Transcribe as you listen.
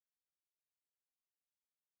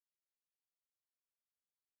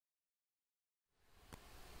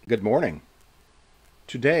Good morning.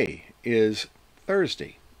 Today is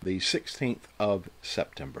Thursday, the 16th of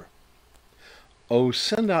September. O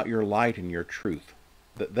send out your light and your truth,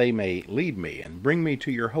 that they may lead me and bring me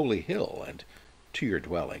to your holy hill and to your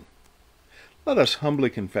dwelling. Let us humbly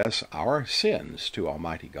confess our sins to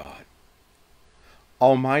Almighty God.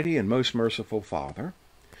 Almighty and most merciful Father,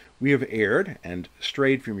 we have erred and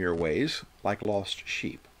strayed from your ways like lost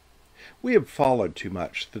sheep. We have followed too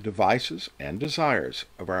much the devices and desires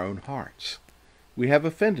of our own hearts. We have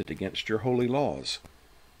offended against your holy laws.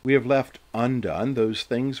 We have left undone those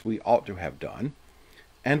things we ought to have done,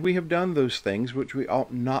 and we have done those things which we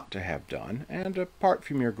ought not to have done, and apart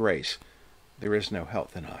from your grace, there is no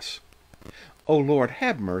health in us. O Lord,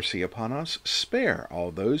 have mercy upon us. Spare all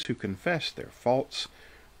those who confess their faults.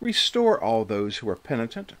 Restore all those who are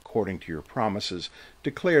penitent, according to your promises,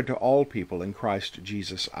 declared to all people in Christ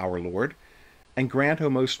Jesus our Lord. And grant, O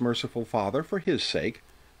most merciful Father, for his sake,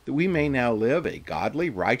 that we may now live a godly,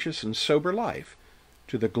 righteous, and sober life,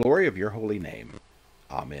 to the glory of your holy name.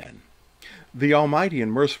 Amen. The Almighty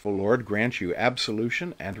and merciful Lord grant you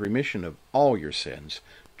absolution and remission of all your sins,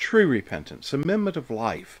 true repentance, amendment of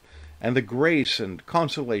life, and the grace and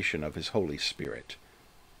consolation of his Holy Spirit.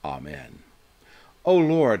 Amen. O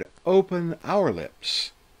Lord, open our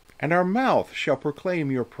lips, and our mouth shall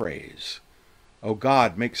proclaim your praise. O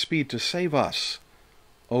God, make speed to save us.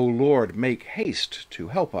 O Lord, make haste to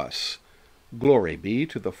help us. Glory be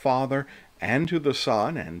to the Father, and to the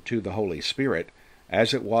Son, and to the Holy Spirit,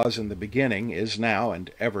 as it was in the beginning, is now,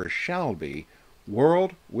 and ever shall be,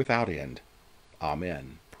 world without end.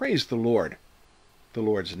 Amen. Praise the Lord. The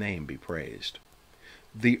Lord's name be praised.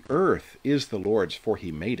 The earth is the Lord's, for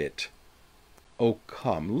he made it. O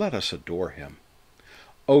come, let us adore him.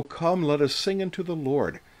 O come, let us sing unto the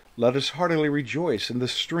Lord. Let us heartily rejoice in the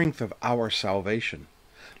strength of our salvation.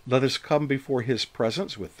 Let us come before his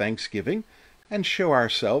presence with thanksgiving, and show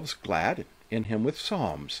ourselves glad in him with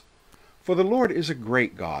psalms. For the Lord is a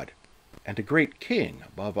great God, and a great King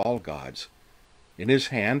above all gods. In his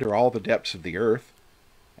hand are all the depths of the earth,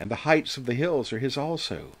 and the heights of the hills are his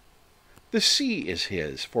also. The sea is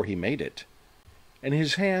his, for he made it, and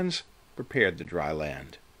his hands prepared the dry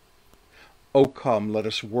land. O come, let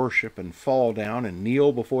us worship and fall down and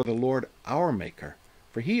kneel before the Lord our Maker,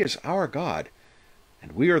 for he is our God,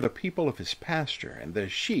 and we are the people of his pasture and the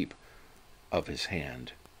sheep of his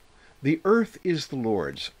hand. The earth is the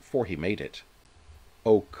Lord's, for he made it.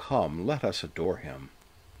 O come, let us adore him.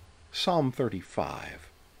 Psalm 35.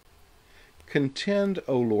 Contend,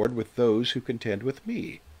 O Lord, with those who contend with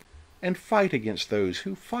me, and fight against those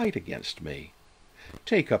who fight against me.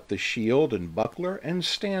 Take up the shield and buckler, and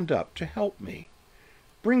stand up to help me.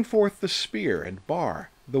 Bring forth the spear and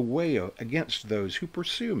bar the way against those who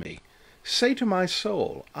pursue me. Say to my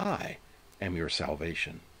soul, I am your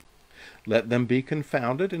salvation. Let them be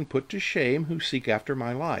confounded and put to shame who seek after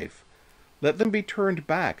my life. Let them be turned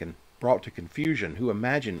back and brought to confusion who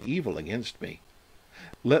imagine evil against me.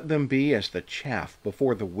 Let them be as the chaff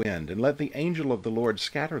before the wind, and let the angel of the Lord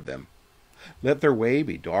scatter them. Let their way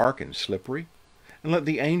be dark and slippery, and let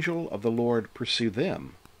the angel of the Lord pursue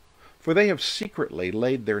them. For they have secretly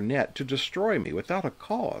laid their net to destroy me without a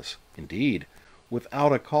cause. Indeed,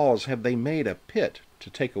 without a cause have they made a pit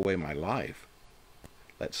to take away my life.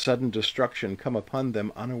 Let sudden destruction come upon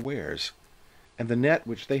them unawares, and the net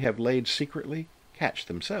which they have laid secretly catch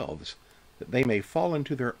themselves, that they may fall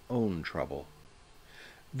into their own trouble.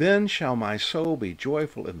 Then shall my soul be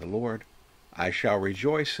joyful in the Lord. I shall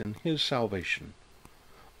rejoice in his salvation.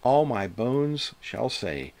 All my bones shall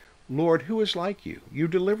say, Lord, who is like you? You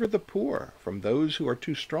deliver the poor from those who are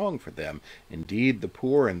too strong for them. Indeed, the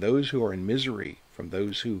poor and those who are in misery from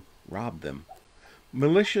those who rob them.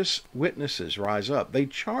 Malicious witnesses rise up. They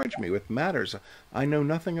charge me with matters I know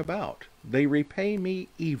nothing about. They repay me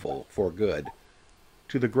evil for good,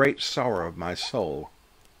 to the great sorrow of my soul.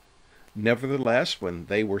 Nevertheless, when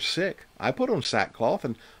they were sick, I put on sackcloth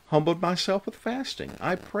and humbled myself with fasting.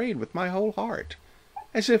 I prayed with my whole heart,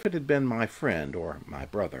 as if it had been my friend or my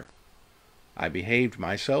brother. I behaved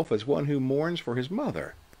myself as one who mourns for his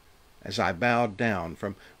mother, as I bowed down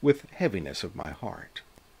with heaviness of my heart.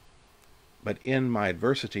 But in my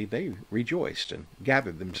adversity they rejoiced and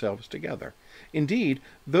gathered themselves together. Indeed,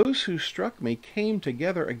 those who struck me came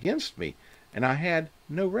together against me, and I had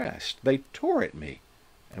no rest. They tore at me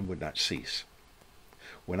and would not cease.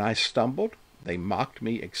 When I stumbled, they mocked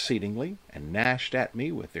me exceedingly and gnashed at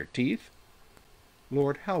me with their teeth.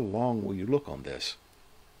 Lord, how long will you look on this?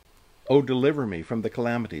 O deliver me from the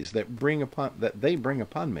calamities that they bring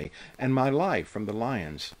upon me, and my life from the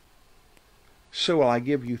lions. So will I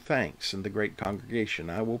give you thanks in the great congregation.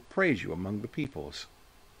 I will praise you among the peoples.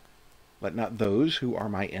 Let not those who are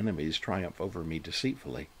my enemies triumph over me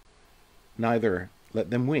deceitfully. Neither let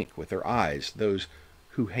them wink with their eyes, those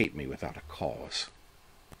who hate me without a cause.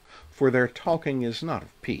 For their talking is not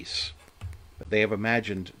of peace, but they have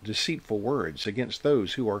imagined deceitful words against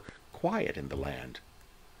those who are quiet in the land.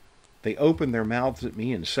 They open their mouths at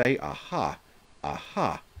me and say, Aha,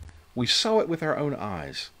 aha, we saw it with our own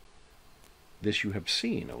eyes. This you have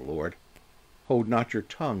seen, O Lord. Hold not your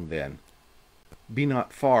tongue then. Be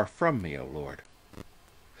not far from me, O Lord.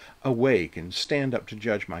 Awake and stand up to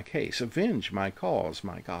judge my case. Avenge my cause,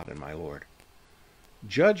 my God and my Lord.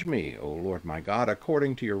 Judge me, O Lord my God,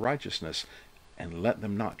 according to your righteousness, and let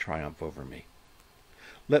them not triumph over me.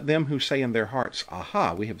 Let them who say in their hearts,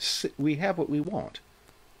 Aha, we have what we want,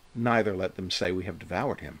 neither let them say we have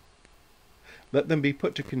devoured him. Let them be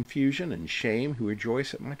put to confusion and shame who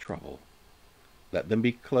rejoice at my trouble. Let them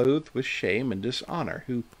be clothed with shame and dishonor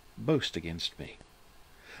who boast against me.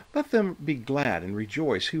 Let them be glad and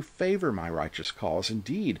rejoice who favor my righteous cause.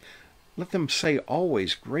 Indeed, let them say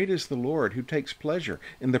always, Great is the Lord, who takes pleasure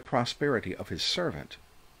in the prosperity of his servant.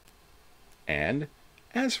 And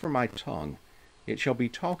as for my tongue, it shall be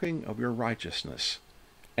talking of your righteousness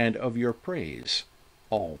and of your praise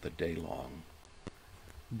all the day long.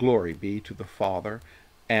 Glory be to the Father,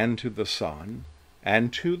 and to the Son,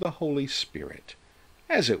 and to the Holy Spirit,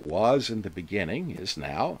 as it was in the beginning, is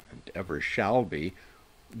now, and ever shall be,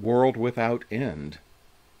 world without end.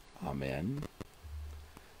 Amen.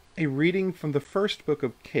 A reading from the first book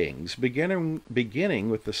of Kings, beginning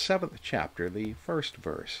with the 7th chapter, the first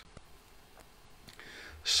verse.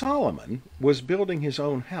 Solomon was building his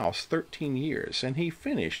own house 13 years, and he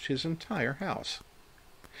finished his entire house.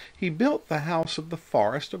 He built the house of the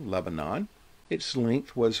forest of Lebanon. Its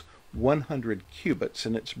length was 100 cubits,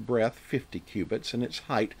 and its breadth 50 cubits, and its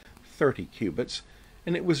height 30 cubits,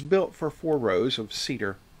 and it was built for 4 rows of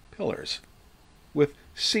cedar pillars, with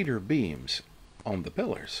cedar beams on the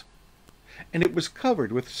pillars. And it was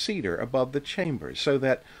covered with cedar above the chambers, so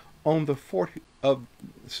that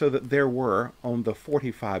there were on the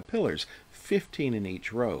 45 pillars 15 in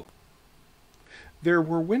each row. There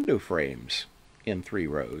were window frames in 3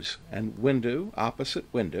 rows, and window opposite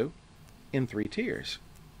window in 3 tiers.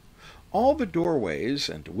 All the doorways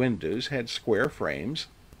and windows had square frames,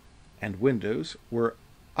 and windows were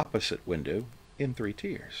opposite window in 3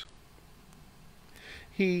 tiers.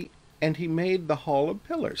 He made the hall of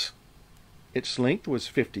pillars. Its length was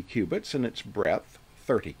 50 cubits, and its breadth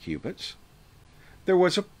 30 cubits. There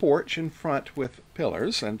was a porch in front with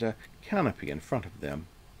pillars, and a canopy in front of them.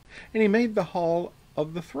 And he made the hall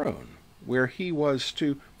of the throne, where he was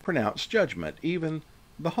to pronounce judgment, even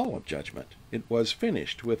the hall of judgment. It was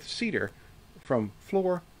finished with cedar from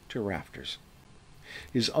floor to rafters.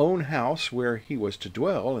 His own house, where he was to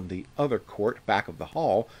dwell, in the other court back of the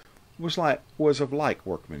hall, was of like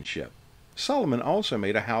workmanship. Solomon also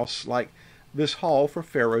made a house like this hall for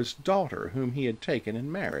Pharaoh's daughter, whom he had taken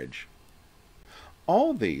in marriage.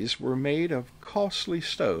 All these were made of costly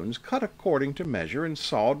stones, cut according to measure, and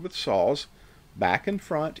sawed with saws, back and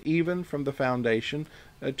front, even from the foundation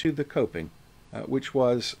to the coping,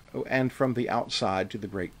 and from the outside to the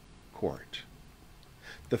great court.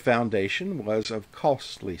 The foundation was of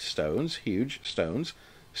costly stones, huge stones,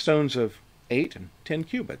 stones of 8 and 10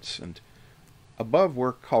 cubits, and above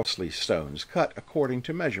were costly stones, cut according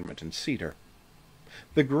to measurement in cedar.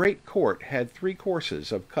 The great court had 3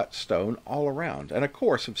 courses of cut stone all around, and a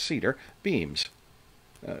course of cedar beams.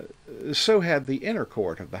 So had the inner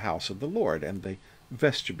court of the house of the Lord, and the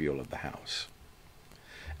vestibule of the house.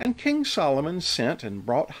 And King Solomon sent and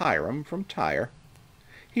brought Hiram from Tyre.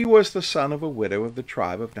 He was the son of a widow of the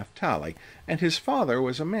tribe of Naphtali, and his father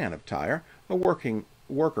was a man of Tyre, a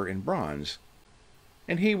worker in bronze.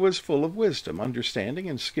 And he was full of wisdom, understanding,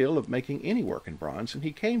 and skill of making any work in bronze, and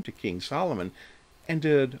he came to King Solomon and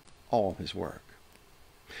did all his work.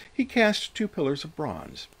 He cast 2 pillars of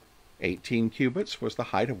bronze. 18 cubits was the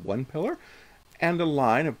height of 1 pillar, and a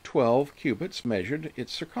line of 12 cubits measured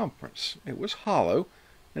its circumference. It was hollow,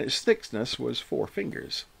 and its thickness was 4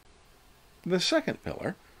 fingers. The second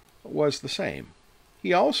pillar was the same.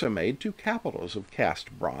 He also made 2 capitals of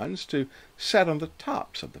cast bronze to set on the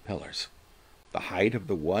tops of the pillars. The height of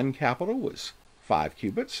the one capital was 5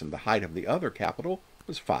 cubits, and the height of the other capital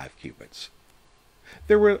was 5 cubits.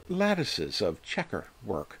 There were lattices of checker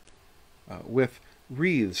work, with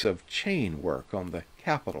wreaths of chain work on the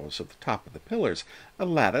capitals of the top of the pillars, a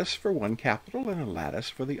lattice for one capital and a lattice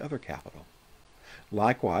for the other capital.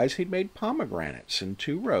 Likewise, he made pomegranates in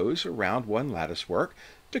 2 rows around one lattice work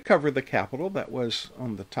to cover the capital that was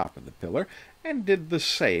on the top of the pillar, and did the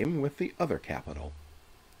same with the other capital.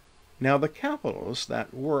 Now the capitals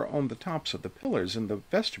that were on the tops of the pillars in the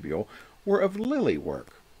vestibule were of lily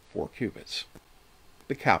work, 4 cubits.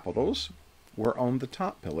 The capitals were on the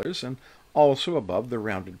top pillars and also above the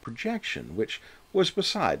rounded projection, which was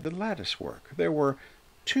beside the lattice work. There were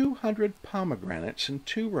 200 pomegranates in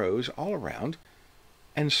 2 rows all around,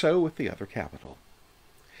 and so with the other capital.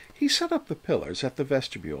 He set up the pillars at the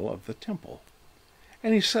vestibule of the temple,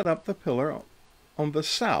 and he set up the pillar on the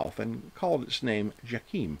south and called its name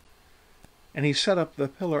Jachim, and he set up the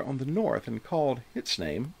pillar on the north and called its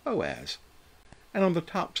name Boaz, and on the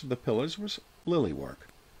tops of the pillars was lily work.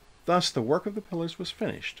 Thus the work of the pillars was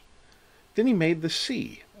finished. Then he made the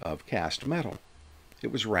sea of cast metal.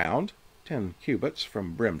 It was round, 10 cubits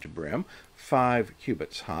from brim to brim, 5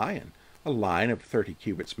 cubits high, and a line of 30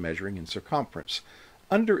 cubits measuring in circumference.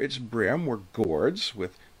 Under its brim were gourds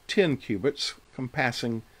with 10 cubits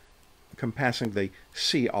compassing the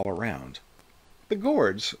sea all around. The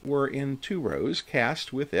gourds were in 2 rows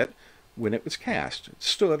cast with it when it was cast. It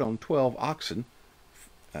stood on 12 oxen,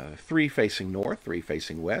 3 facing north, 3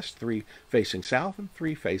 facing west, 3 facing south, and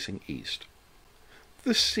 3 facing east.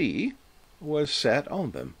 The sea was set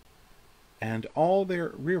on them, and all their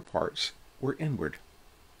rear parts were inward.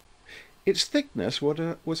 Its thickness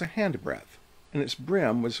was a handbreadth, and its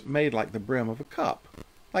brim was made like the brim of a cup,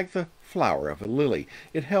 like the flower of a lily.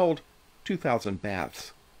 It held 2,000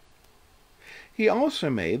 baths. He also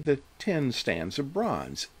made the 10 stands of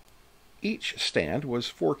bronze. Each stand was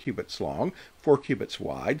 4 cubits long, 4 cubits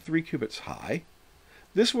wide, 3 cubits high.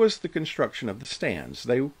 This was the construction of the stands.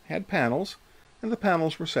 They had panels, and the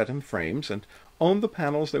panels were set in frames, and on the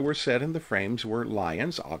panels that were set in the frames were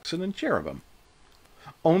lions, oxen, and cherubim.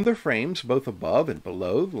 On the frames, both above and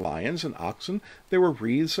below the lions and oxen, there were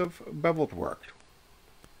wreaths of beveled work.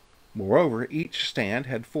 Moreover, each stand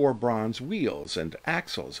had 4 bronze wheels and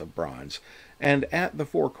axles of bronze, and at the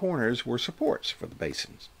 4 corners were supports for the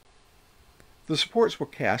basins. The supports were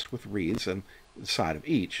cast with wreaths on the side of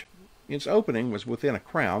each. Its opening was within a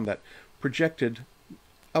crown that projected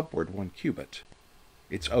upward 1 cubit.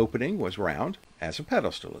 Its opening was round, as a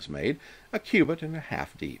pedestal is made, 1.5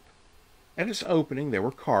 cubits deep. At its opening there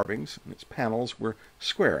were carvings, and its panels were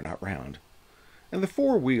square, not round. And the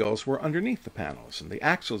 4 wheels were underneath the panels, and the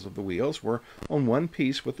axles of the wheels were on one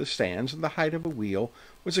piece with the stands, and the height of a wheel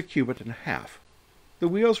was 1.5 cubits. The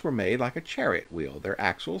wheels were made like a chariot wheel. Their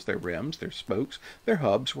axles, their rims, their spokes, their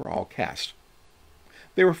hubs were all cast.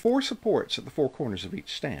 There were 4 supports at the 4 corners of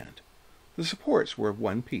each stand. The supports were of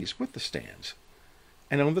one piece with the stands.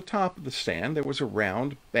 And on the top of the stand there was a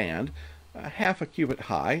round band, 0.5 cubit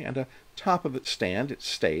high, and on top of its stand its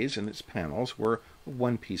stays and its panels were of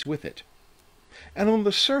one piece with it. And on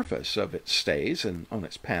the surface of its stays and on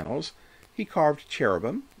its panels he carved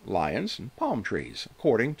cherubim, lions, and palm trees,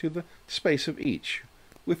 according to the space of each,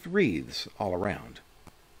 with wreaths all around.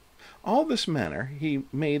 All this manner he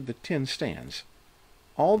made the 10 stands.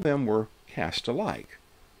 All of them were cast alike,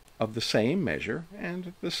 of the same measure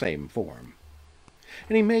and the same form.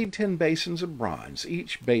 And he made 10 basins of bronze.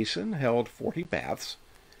 Each basin held 40 baths.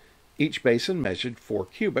 Each basin measured 4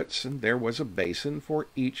 cubits, and there was a basin for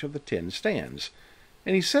each of the 10 stands.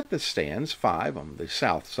 And he set the stands, 5 on the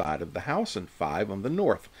south side of the house and 5 on the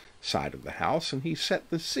north side of the house, and he set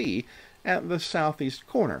the sea at the southeast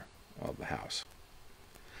corner of the house.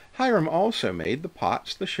 Hiram also made the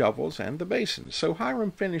pots, the shovels, and the basins. So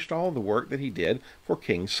Hiram finished all the work that he did for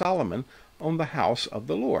King Solomon on the house of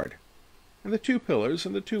the Lord. And the 2 pillars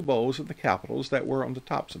and the 2 bowls of the capitals that were on the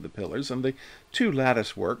tops of the pillars, and the 2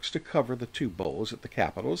 lattice works to cover the 2 bowls at the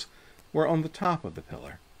capitals were on the top of the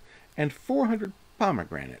pillar, and 400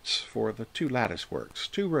 pomegranates for the 2 lattice works,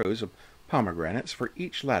 2 rows of pomegranates for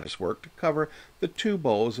each lattice work to cover the 2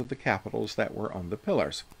 bowls of the capitals that were on the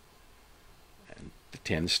pillars, and the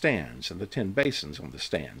 10 stands, and the 10 basins on the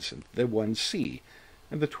stands, and the 1 sea,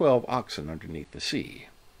 and the 12 oxen underneath the sea.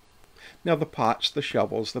 Now the pots, the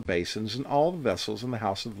shovels, the basins, and all the vessels in the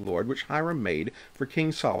house of the Lord, which Hiram made for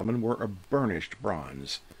King Solomon, were of burnished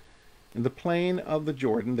bronze. In the plain of the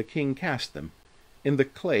Jordan the king cast them, in the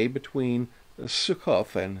clay between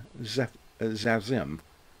Succoth and Zazim.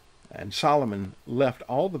 And Solomon left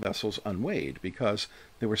all the vessels unweighed, because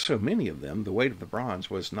there were so many of them, the weight of the bronze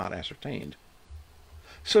was not ascertained.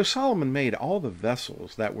 So Solomon made all the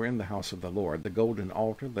vessels that were in the house of the Lord, the golden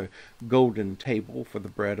altar, the golden table for the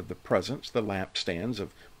bread of the presence, the lampstands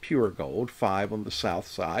of pure gold, 5 on the south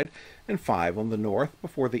side and 5 on the north,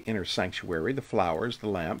 before the inner sanctuary, the flowers, the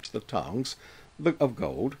lamps, the tongues of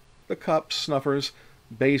gold, the cups, snuffers,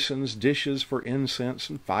 basins, dishes for incense,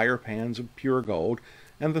 and fire pans of pure gold,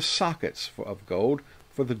 and the sockets of gold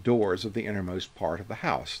for the doors of the innermost part of the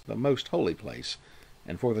house, the most holy place,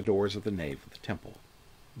 and for the doors of the nave of the temple.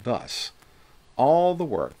 Thus, all the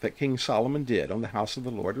work that King Solomon did on the house of the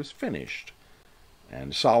Lord was finished.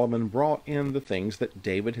 And Solomon brought in the things that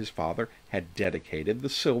David his father had dedicated, the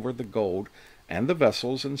silver, the gold, and the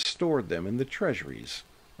vessels, and stored them in the treasuries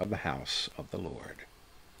of the house of the Lord.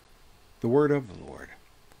 The word of the Lord.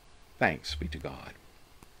 Thanks be to God.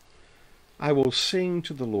 I will sing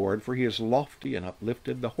to the Lord, for he is lofty and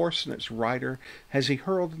uplifted. The horse and its rider has he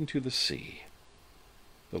hurled into the sea.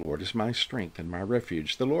 The Lord is my strength and my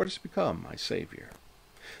refuge. The Lord has become my Savior.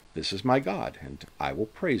 This is my God, and I will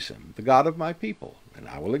praise him, the God of my people, and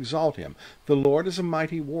I will exalt him. The Lord is a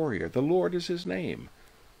mighty warrior. The Lord is his name.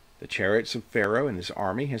 The chariots of Pharaoh and his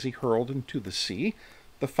army has he hurled into the sea.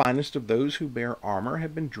 The finest of those who bear armor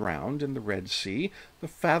have been drowned in the Red Sea. The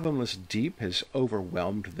fathomless deep has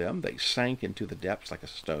overwhelmed them. They sank into the depths like a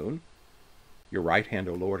stone. Your right hand,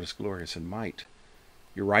 O Lord, is glorious in might.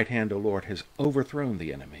 Your right hand, O Lord, has overthrown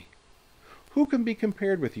the enemy. Who can be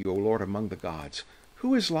compared with you, O Lord, among the gods?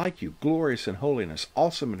 Who is like you, glorious in holiness,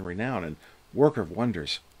 awesome in renown, and worker of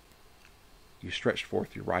wonders? You stretched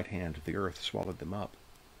forth your right hand, the earth swallowed them up.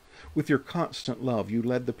 With your constant love you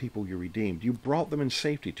led the people you redeemed. You brought them in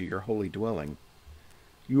safety to your holy dwelling.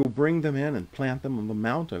 You will bring them in and plant them on the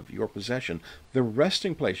mount of your possession, the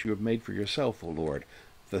resting place you have made for yourself, O Lord,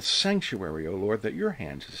 the sanctuary, O Lord, that your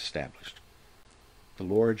hand has established. The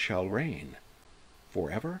Lord shall reign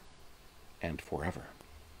forever and forever.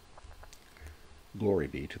 Glory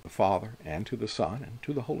be to the Father, and to the Son, and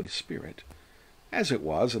to the Holy Spirit, as it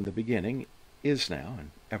was in the beginning, is now,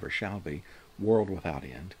 and ever shall be, world without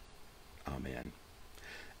end. Amen.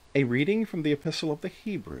 A reading from the Epistle of the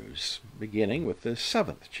Hebrews, beginning with the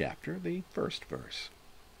 7th chapter, the 1st verse.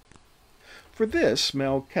 For this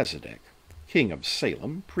Melchizedek, king of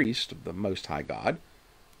Salem, priest of the Most High God,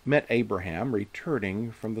 met Abraham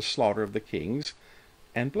returning from the slaughter of the kings,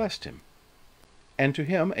 and blessed him. And to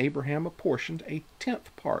him Abraham apportioned a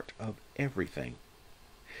 10th part of everything.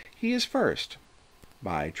 He is first,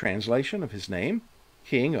 by translation of his name,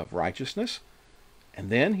 king of righteousness, and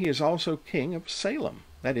then he is also king of Salem,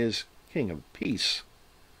 that is, king of peace.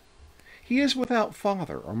 He is without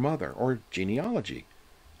father or mother or genealogy,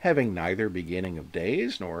 having neither beginning of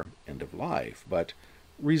days nor end of life, but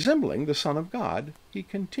resembling the Son of God, he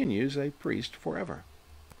continues a priest forever.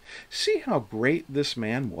 See how great this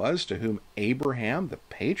man was, to whom Abraham the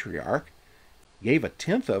patriarch gave a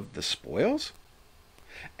 10th of the spoils?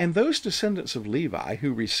 And those descendants of Levi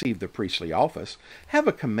who received the priestly office have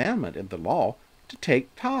a commandment in the law to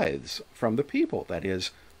take tithes from the people, that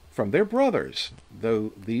is, from their brothers,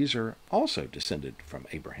 though these are also descended from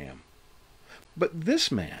Abraham. But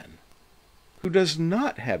this man, who does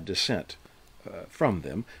not have descent from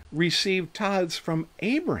them, received tithes from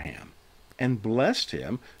Abraham, and blessed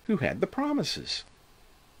him who had the promises.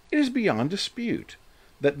 It is beyond dispute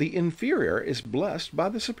that the inferior is blessed by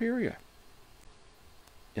the superior.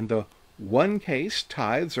 In the one case,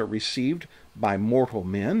 tithes are received by mortal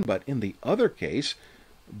men, but in the other case,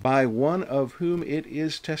 by one of whom it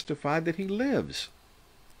is testified that he lives.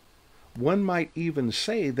 One might even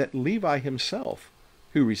say that Levi himself,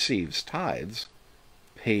 who receives tithes,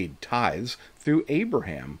 paid tithes through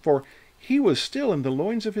Abraham, for he was still in the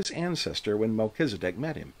loins of his ancestor when Melchizedek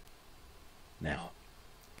met him. Now,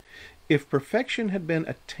 if perfection had been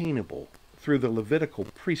attainable through the Levitical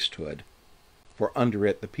priesthood, for under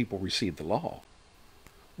it the people received the law,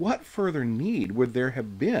 what further need would there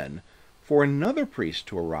have been for another priest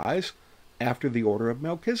to arise after the order of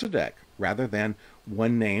Melchizedek, rather than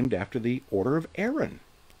one named after the order of Aaron?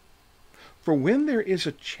 For when there is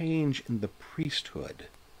a change in the priesthood,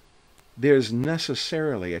 there is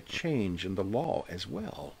necessarily a change in the law as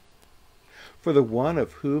well. For the one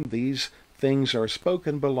of whom these things are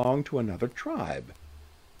spoken belonged to another tribe,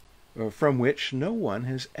 from which no one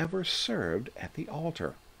has ever served at the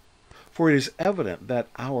altar. For it is evident that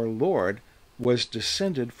our Lord was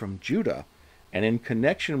descended from Judah, and in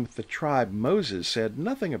connection with the tribe Moses said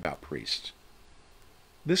nothing about priests.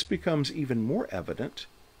 This becomes even more evident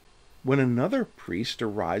when another priest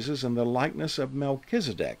arises in the likeness of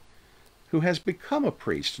Melchizedek, who has become a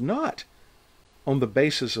priest not on the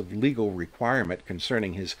basis of legal requirement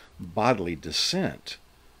concerning his bodily descent,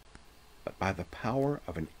 but by the power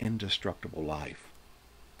of an indestructible life.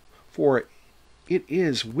 For it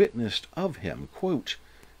is witnessed of him, quote,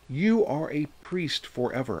 "You are a priest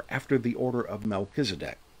forever after the order of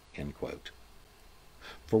Melchizedek," end quote.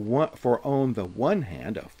 For on the one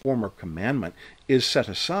hand, a former commandment is set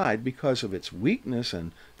aside because of its weakness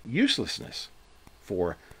and uselessness,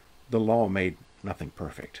 for the law made nothing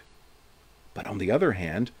perfect. But on the other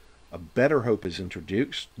hand, A better hope is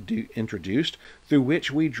introduced through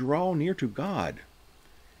which we draw near to God.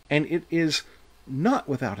 And it is not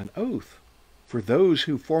without an oath, for those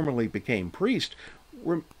who formerly became priests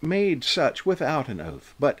were made such without an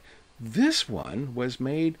oath. But this one was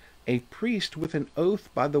made a priest with an oath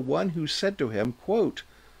by the one who said to him, quote,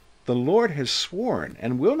 "The Lord has sworn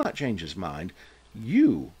and will not change his mind.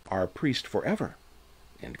 You are a priest forever."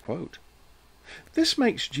 End quote. This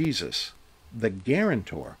makes Jesus the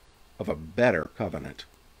guarantor of a better covenant.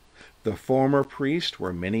 The former priests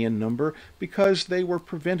were many in number because they were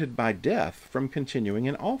prevented by death from continuing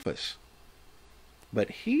in office. But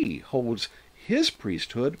he holds his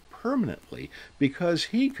priesthood permanently because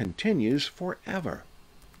he continues forever.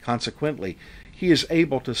 Consequently, he is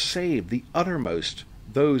able to save the uttermost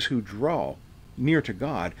those who draw near to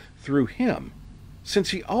God through him, since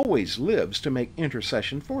he always lives to make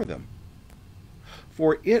intercession for them.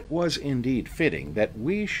 For it was indeed fitting that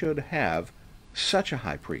we should have such a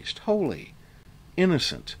high priest, holy,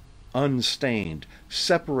 innocent, unstained,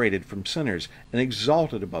 separated from sinners, and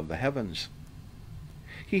exalted above the heavens.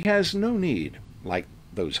 He has no need, like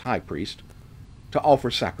those high priests, to offer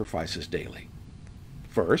sacrifices daily.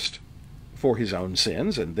 First, for his own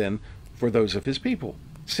sins, and then for those of his people,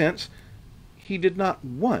 since he did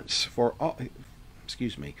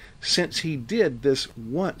this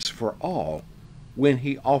once for all when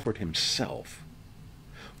he offered himself.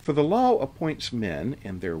 For the law appoints men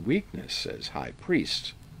in their weakness as high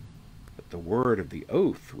priests, but the word of the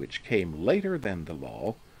oath, which came later than the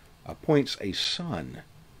law, appoints a son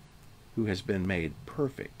who has been made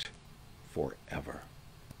perfect forever.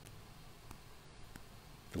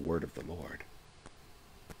 The word of the Lord.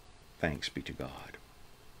 Thanks be to God.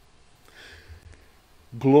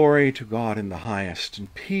 Glory to God in the highest,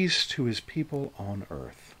 and peace to his people on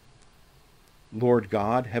earth. Lord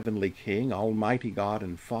God, heavenly King, almighty God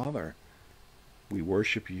and Father, we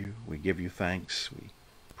worship you, we give you thanks, we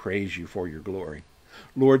praise you for your glory.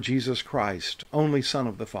 Lord Jesus Christ, only Son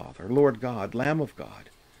of the Father, Lord God, Lamb of God,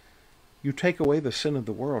 you take away the sin of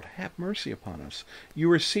the world. Have mercy upon us.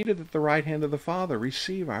 You are seated at the right hand of the Father.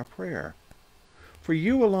 Receive our prayer. For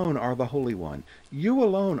you alone are the Holy One. You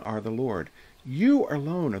alone are the Lord. You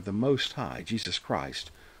alone are the Most High, Jesus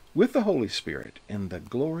Christ, with the Holy Spirit, in the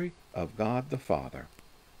glory of God the Father.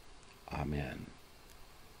 Amen.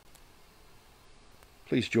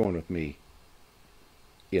 Please join with me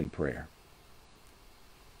in prayer.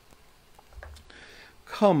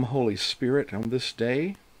 Come, Holy Spirit, on this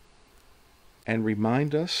day, and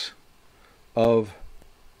remind us of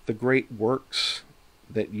the great works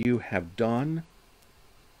that you have done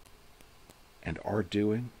and are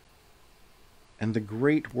doing, and the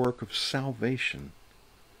great work of salvation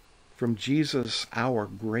from Jesus, our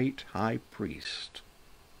great high priest,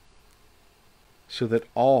 so that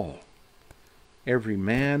every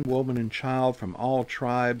man, woman, and child from all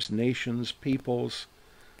tribes, nations, peoples,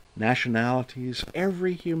 nationalities,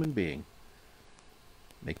 every human being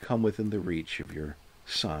may come within the reach of your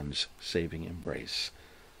Son's saving embrace.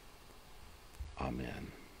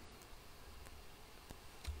 Amen.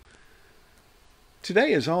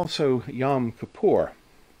 Today is also Yom Kippur,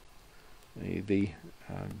 the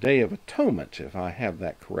Day of Atonement, if I have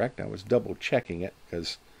that correct. I was double checking it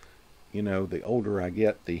because, the older I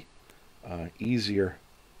get, the easier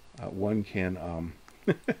one can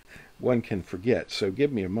one can forget. So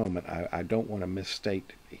give me a moment. I don't want to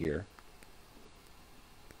misstate here.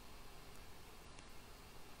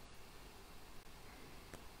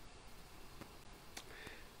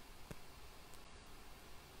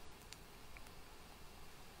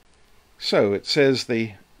 So it says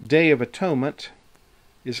the Day of Atonement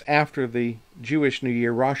is after the Jewish New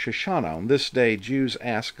Year, Rosh Hashanah. On this day, Jews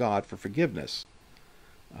ask God for forgiveness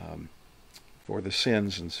for the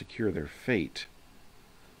sins and secure their fate.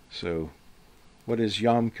 So what is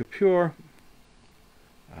Yom Kippur?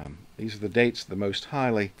 These are the dates of the Most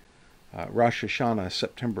Highly. Rosh Hashanah,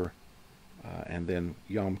 September, and then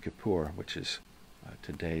Yom Kippur, which is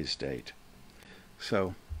today's date.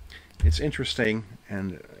 So it's interesting,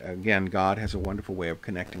 and again, God has a wonderful way of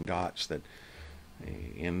connecting dots that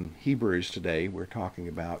in Hebrews today we're talking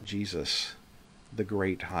about Jesus, the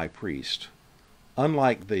great high priest.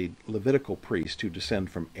 Unlike the Levitical priests who descend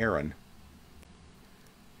from Aaron,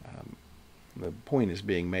 the point is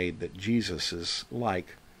being made that Jesus is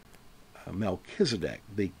like Melchizedek,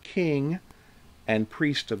 the king and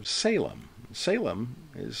priest of Salem. Salem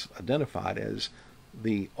is identified as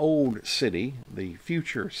the old city, the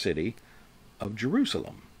future city of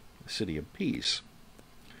Jerusalem, the city of peace.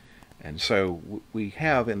 And so we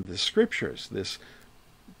have in the scriptures this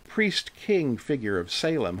priest-king figure of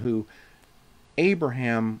Salem who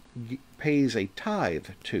Abraham pays a tithe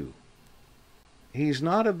to. He's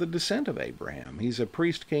not of the descent of Abraham. He's a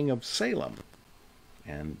priest king of Salem.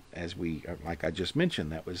 And as like I just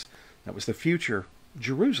mentioned, that was the future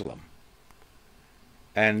Jerusalem.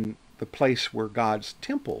 And the place where God's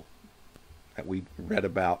temple that we read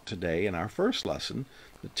about today in our first lesson,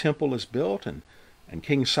 the temple is built, and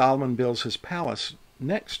King Solomon builds his palace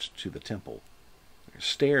next to the temple. There's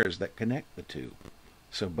stairs that connect the two.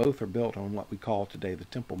 So both are built on what we call today the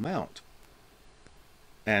Temple Mount.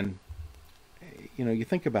 And, you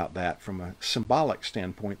think about that from a symbolic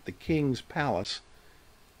standpoint. The king's palace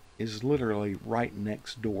is literally right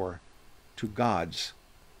next door to God's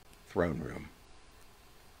throne room.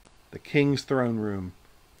 The king's throne room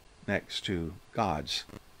next to God's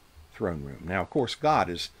throne room. Now, of course,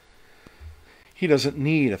 he doesn't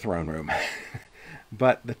need a throne room.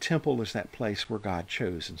 But the temple is that place where God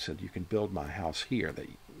chose and said, you can build my house here.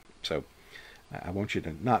 So I want you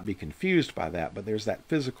to not be confused by that, but there's that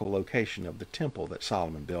physical location of the temple that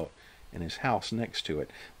Solomon built and his house next to it.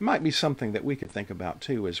 It might be something that we could think about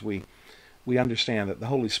too, as we understand that the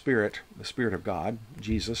Holy Spirit, the Spirit of God,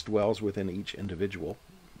 Jesus, dwells within each individual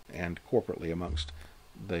and corporately amongst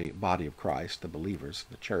the body of Christ, the believers,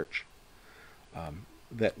 the church,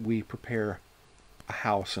 that we prepare a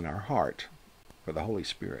house in our heart for the Holy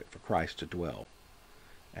Spirit, for Christ to dwell.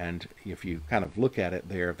 And if you kind of look at it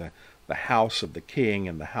there, the house of the King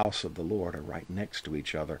and the house of the Lord are right next to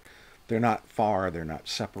each other. They're not far, they're not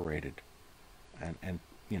separated. And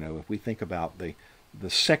if we think about the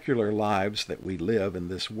secular lives that we live in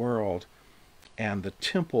this world and the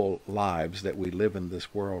temple lives that we live in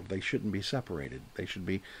this world, they shouldn't be separated. They should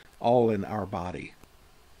be all in our body,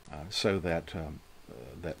 so that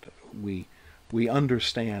we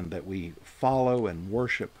understand that we follow and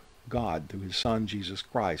worship God through his Son, Jesus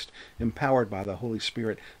Christ, empowered by the Holy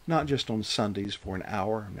Spirit, not just on Sundays for an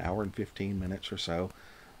hour and 15 minutes or so,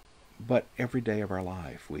 but every day of our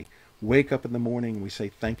life. We wake up in the morning, we say,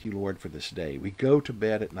 thank you, Lord, for this day. We go to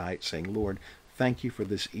bed at night saying, Lord, thank you for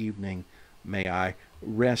this evening. May I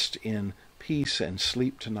rest in peace and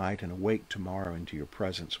sleep tonight and awake tomorrow into your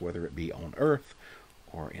presence, whether it be on earth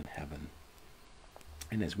or in heaven.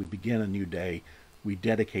 And as we begin a new day, we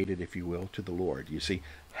dedicate it, if you will, to the Lord. You see,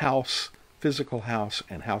 house, physical house,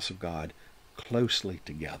 and house of God closely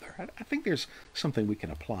together. I think there's something we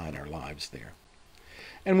can apply in our lives there.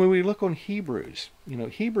 And when we look on Hebrews,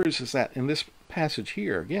 Hebrews is that in this passage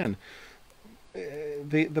here, again,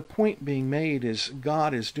 the point being made is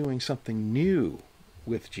God is doing something new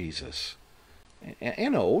with Jesus.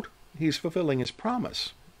 And old, he's fulfilling his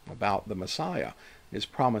promise about the Messiah. His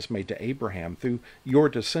promise made to Abraham, through your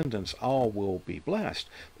descendants all will be blessed.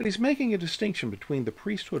 But he's making a distinction between the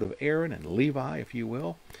priesthood of Aaron and Levi, if you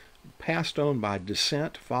will, passed on by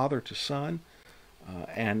descent, father to son.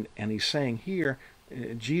 And he's saying here,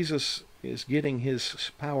 Jesus is getting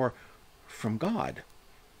his power from God.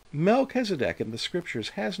 Melchizedek in the scriptures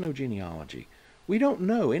has no genealogy. We don't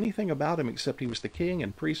know anything about him except he was the king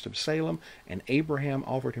and priest of Salem, and Abraham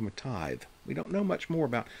offered him a tithe. We don't know much more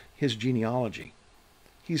about his genealogy.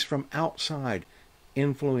 He's from outside,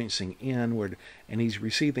 influencing inward, and he's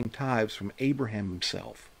receiving tithes from Abraham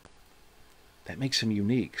himself. That makes him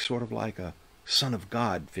unique, sort of like a Son of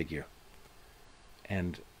God figure.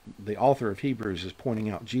 And the author of Hebrews is pointing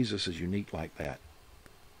out Jesus is unique like that.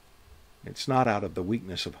 It's not out of the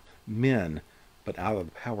weakness of men, but out of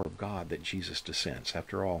the power of God that Jesus descends.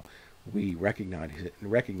 After all, we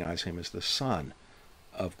recognize him as the Son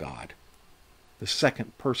of God, the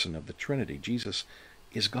second person of the Trinity. Jesus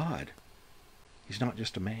is God. He's not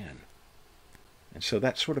just a man. And so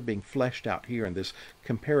that's sort of being fleshed out here in this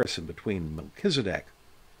comparison between Melchizedek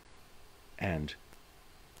and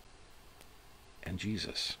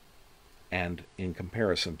Jesus, and in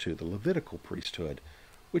comparison to the Levitical priesthood,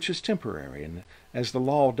 which is temporary, and as the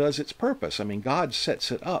law does its purpose. I mean, God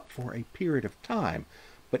sets it up for a period of time,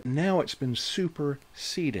 but now it's been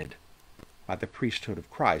superseded by the priesthood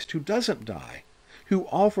of Christ, who doesn't die, who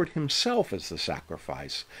offered himself as the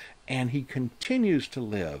sacrifice, and he continues to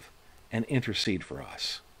live and intercede for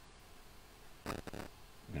us.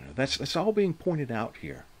 That's all being pointed out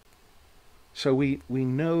here. So we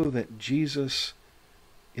know that Jesus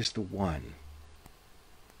is the one.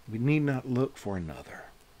 We need not look for another.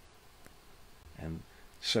 And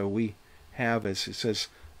so we have, as it says,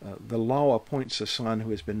 the law appoints a son who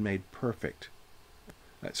has been made perfect.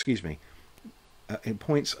 It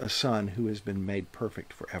appoints a son who has been made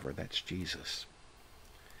perfect forever. That's Jesus.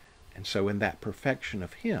 And so in that perfection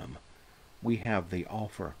of him, we have the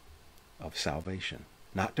offer of salvation,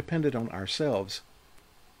 not dependent on ourselves,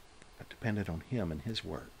 but dependent on him and his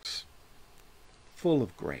works. full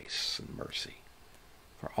of grace and mercy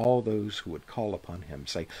for all those who would call upon him.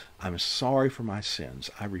 Say, I'm sorry for my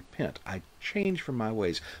sins. I repent. I change from my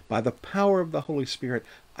ways. By the power of the Holy Spirit,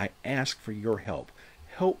 I ask for your help.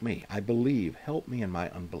 Help me. I believe. Help me in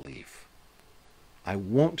my unbelief. I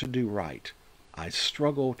want to do right. I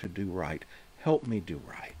struggle to do right. Help me do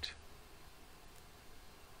right.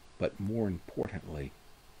 But more importantly,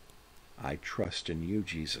 I trust in you,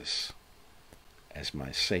 Jesus, as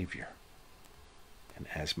my Savior and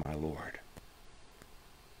as my Lord.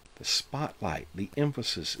 The spotlight, the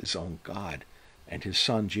emphasis is on God and his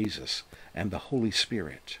Son Jesus and the Holy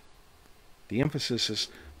Spirit. The emphasis is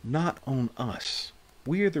not on us.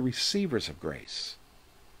 We are the receivers of grace.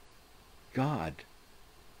 God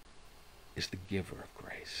is the giver of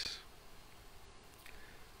grace.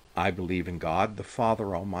 I believe in God, the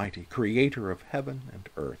Father Almighty, creator of heaven and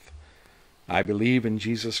earth. I believe in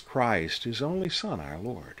Jesus Christ, his only Son, our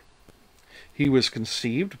Lord. He was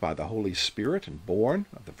conceived by the Holy Spirit and born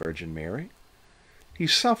of the Virgin Mary. He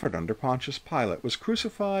suffered under Pontius Pilate, was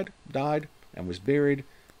crucified, died, and was buried.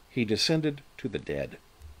 He descended to the dead.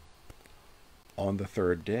 On the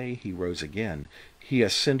third day he rose again. He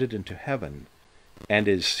ascended into heaven and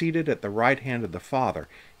is seated at the right hand of the Father.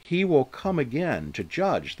 He will come again to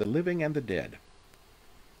judge the living and the dead.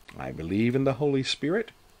 I believe in the Holy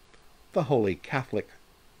Spirit, the Holy Catholic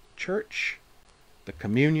Church, the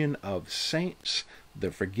communion of saints,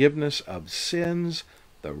 the forgiveness of sins,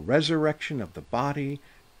 the resurrection of the body,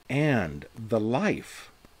 and the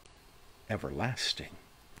life everlasting.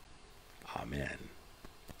 Amen.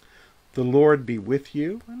 The Lord be with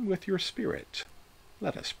you and with your spirit.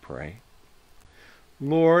 Let us pray.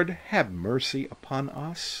 Lord, have mercy upon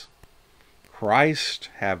us. Christ,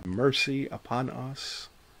 have mercy upon us.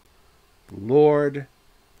 Lord,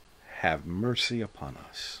 have mercy upon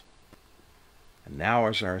us. And now,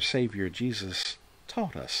 as our Savior Jesus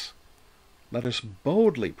taught us, let us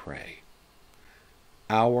boldly pray.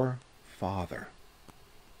 Our Father,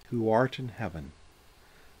 who art in heaven,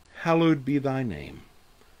 hallowed be thy name.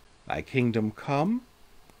 Thy kingdom come,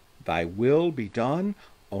 thy will be done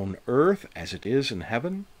on earth as it is in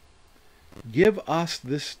heaven. Give us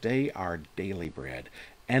this day our daily bread,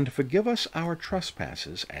 and forgive us our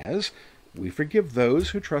trespasses as we forgive those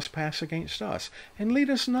who trespass against us. And lead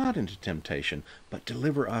us not into temptation, but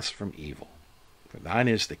deliver us from evil. For thine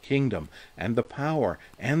is the kingdom, and the power,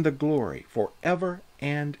 and the glory, forever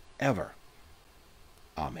and ever.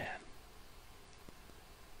 Amen.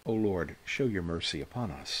 O Lord, show your mercy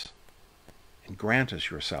upon us, and grant us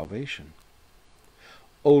your salvation.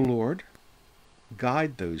 O Lord,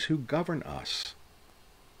 guide those who govern us,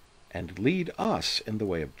 and lead us in the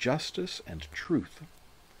way of justice and truth.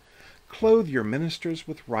 Clothe your ministers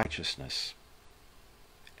with righteousness,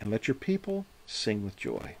 and let your people sing with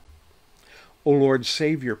joy. O Lord,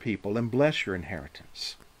 save your people and bless your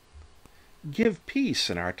inheritance. Give peace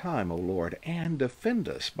in our time, O Lord, and defend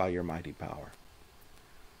us by your mighty power.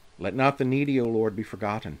 Let not the needy, O Lord, be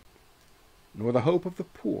forgotten, nor the hope of the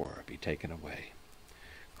poor be taken away.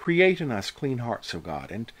 Create in us clean hearts, O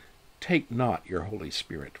God, and take not your Holy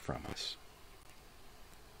Spirit from us.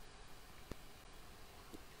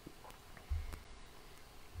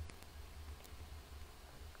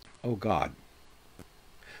 O God,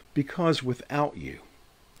 because without you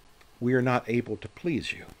we are not able to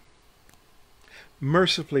please you,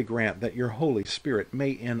 mercifully grant that your Holy Spirit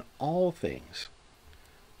may in all things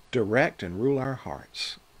direct and rule our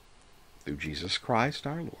hearts through Jesus Christ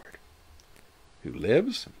our Lord, who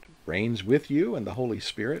lives and reigns with you and the Holy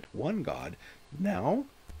Spirit, one God, now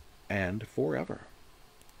and forever.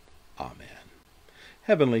 Amen.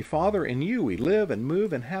 Heavenly Father, in you we live and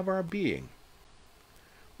move and have our being.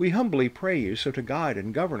 We humbly pray you so to guide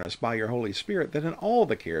and govern us by your Holy Spirit, that in all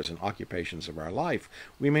the cares and occupations of our life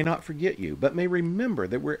we may not forget you, but may remember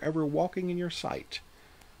that we're ever walking in your sight.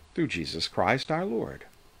 Through Jesus Christ our Lord.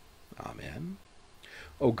 Amen.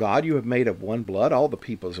 O God, you have made of one blood all the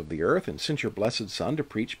peoples of the earth, and sent your blessed Son to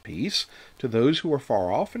preach peace to those who are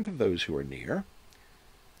far off and to those who are near.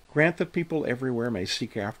 Grant that people everywhere may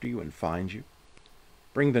seek after you and find you.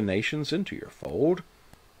 Bring the nations into your fold.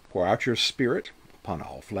 Pour out your Spirit upon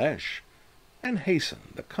all flesh, and hasten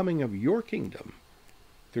the coming of your kingdom,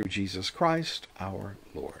 through Jesus Christ our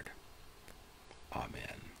Lord.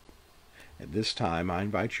 Amen. At this time I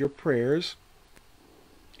invite your prayers,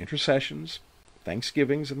 intercessions,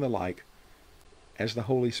 thanksgivings, and the like, as the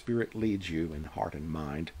Holy Spirit leads you in heart and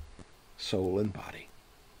mind, soul and body.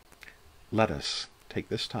 Let us take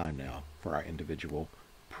this time now for our individual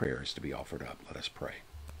prayers to be offered up. Let us pray.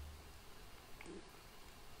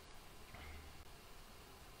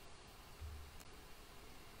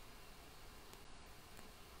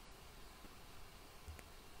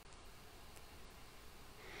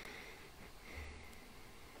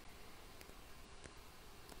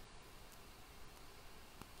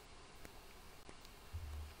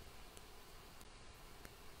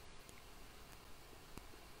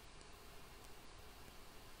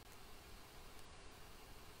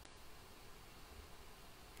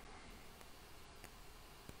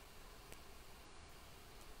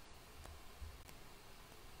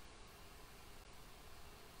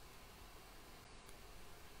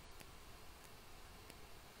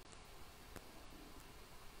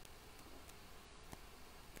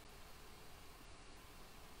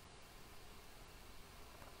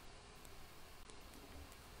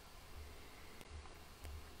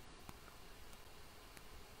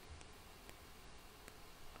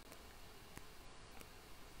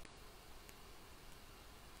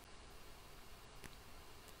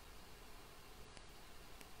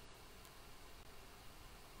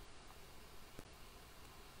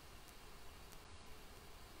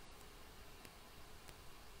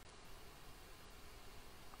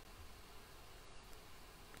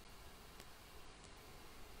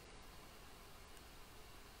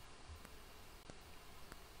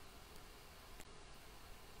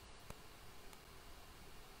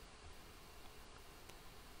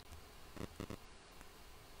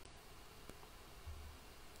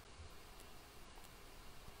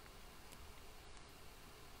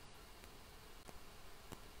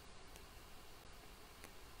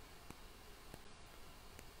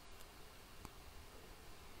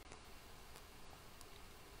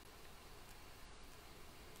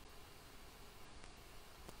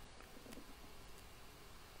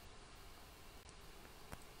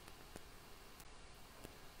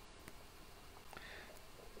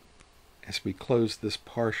 As we close this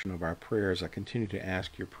portion of our prayers, I continue to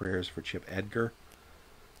ask your prayers for Chip Edgar,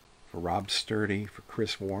 for Rob Sturdy, for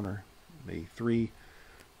Chris Warner, the three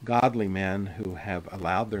godly men who have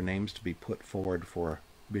allowed their names to be put forward for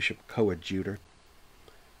Bishop Coadjutor.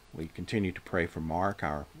 We continue to pray for Mark,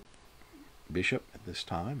 our bishop, at this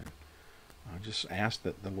time, and I just ask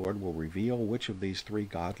that the Lord will reveal which of these three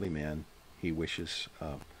godly men he wishes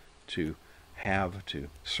to have to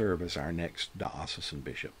serve as our next diocesan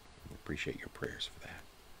bishop. We appreciate your prayers for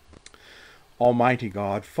that. Almighty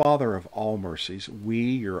God, Father of all mercies, we,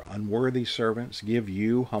 your unworthy servants, give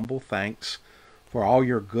you humble thanks for all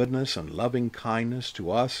your goodness and loving kindness to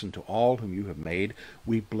us and to all whom you have made.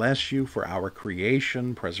 We bless you for our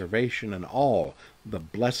creation, preservation, and all the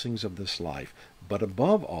blessings of this life, but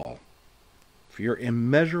above all, for your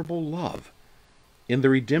immeasurable love in the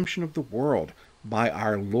redemption of the world by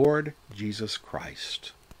our Lord Jesus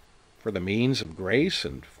Christ, for the means of grace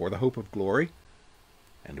and for the hope of glory.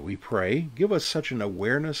 And we pray, give us such an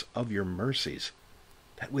awareness of your mercies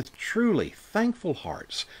that with truly thankful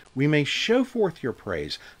hearts we may show forth your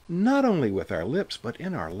praise, not only with our lips, but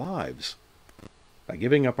in our lives, by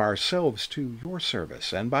giving up ourselves to your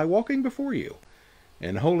service and by walking before you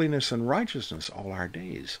in holiness and righteousness all our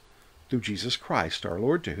days, through Jesus Christ our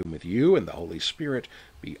Lord, to whom with you and the Holy Spirit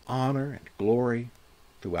be honor and glory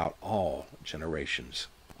throughout all generations,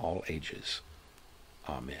 all ages.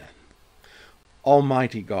 Amen.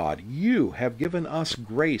 Almighty God, you have given us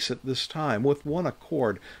grace at this time with one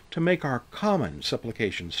accord to make our common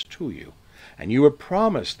supplications to you. And you have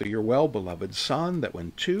promised through your well-beloved Son that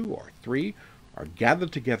when 2 or 3 are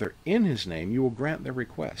gathered together in his name, you will grant their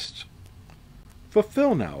requests.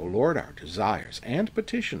 Fulfill now, O Lord, our desires and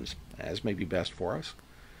petitions, as may be best for us,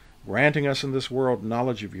 granting us in this world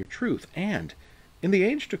knowledge of your truth, and in the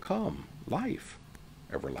age to come, life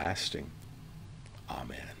everlasting.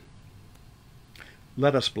 Amen.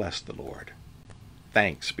 Let us bless the Lord.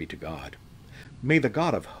 Thanks be to God. May the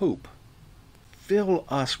God of hope fill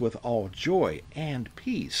us with all joy and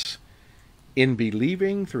peace in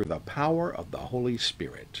believing through the power of the Holy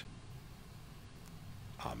Spirit.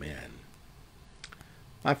 Amen.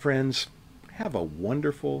 My friends, have a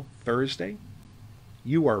wonderful Thursday.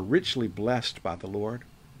 You are richly blessed by the Lord.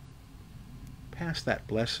 Pass that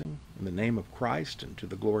blessing in the name of Christ and to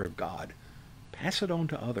the glory of God. Pass it on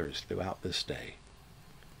to others throughout this day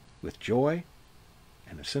with joy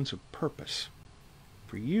and a sense of purpose.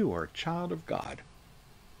 For you are a child of God,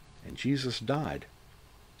 and Jesus died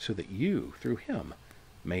so that you, through him,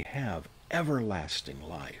 may have everlasting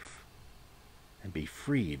life and be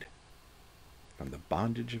freed from the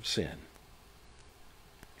bondage of sin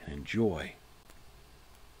and enjoy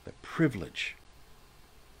the privilege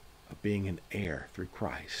of being an heir through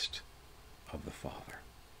Christ of the Father.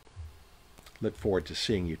 Look forward to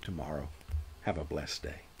seeing you tomorrow. Have a blessed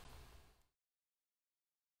day.